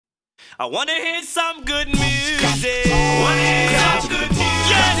I wanna hear some good music. I wanna hear some good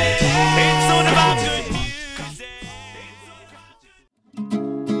music. It's all about good music.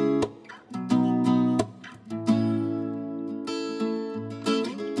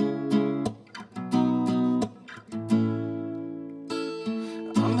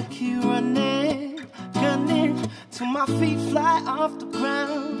 I'ma keep running, gunning till my feet fly off the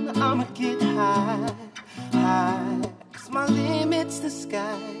ground. I'ma get high, high, 'cause my limit's the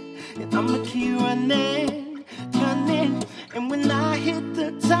sky. And I'ma keep running, gunning, and when I hit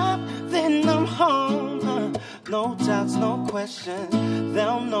the top, then I'm home. No doubts, no question,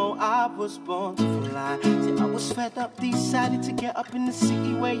 they'll know I was born to fly. See, I was fed up, decided to get up in the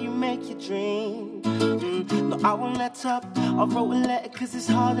city where you make your dream. No, I won't let up. I wrote a letter 'cause it's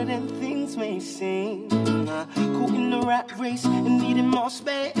harder than things may seem. Caught in the rat race and needing more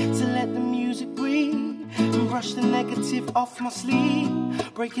space to let the music breathe and brush the negative off my sleeve,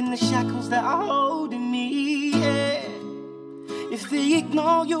 breaking the shackles that are holding me. Yeah. If they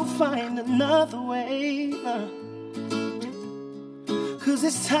ignore, you'll find another way. 'Cause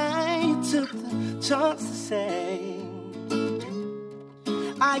it's time you took the chance to say,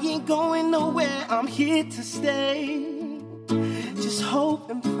 I ain't going nowhere, I'm here to stay. Just hope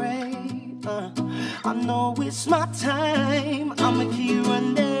and pray. I know it's my time. I'ma keep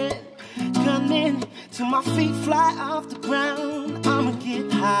running, gunning till my feet fly off the ground. I'ma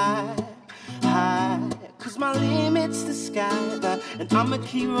get high, high, 'cause my limit's the sky. And I'ma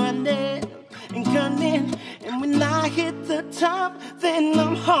keep running and gunning, and when I hit the top, then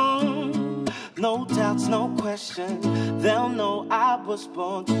I'm home. No doubts, no question, they'll know I was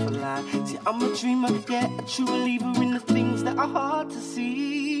born to fly. See, I'm a dreamer, yeah, a true believer in the things that are hard to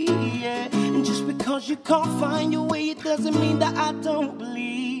see, yeah. And just because you can't find your way, it doesn't mean that I don't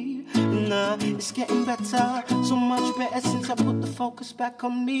believe. Nah, it's getting better, so much better since I put the focus back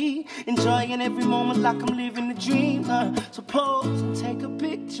on me. Enjoying every moment like I'm living a dream. So pose and take a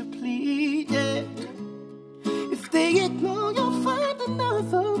picture, please, yeah. If they ignore, you'll find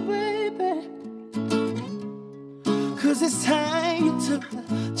another, baby. 'Cause it's time you took the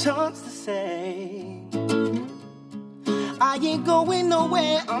chance to say, I ain't going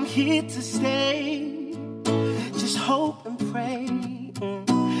nowhere, I'm here to stay. Just hope and pray.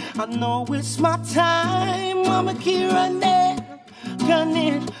 I know it's my time. I'ma keep running,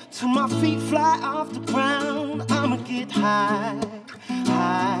 gunning till my feet fly off the ground. I'ma get high,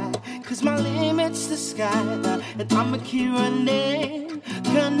 high, 'cause my limit's the sky. And I'ma keep running,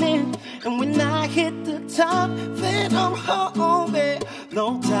 gunning, and when I hit the top, then I'm home.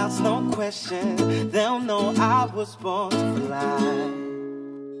 No doubts, no question, they'll know I was born to fly.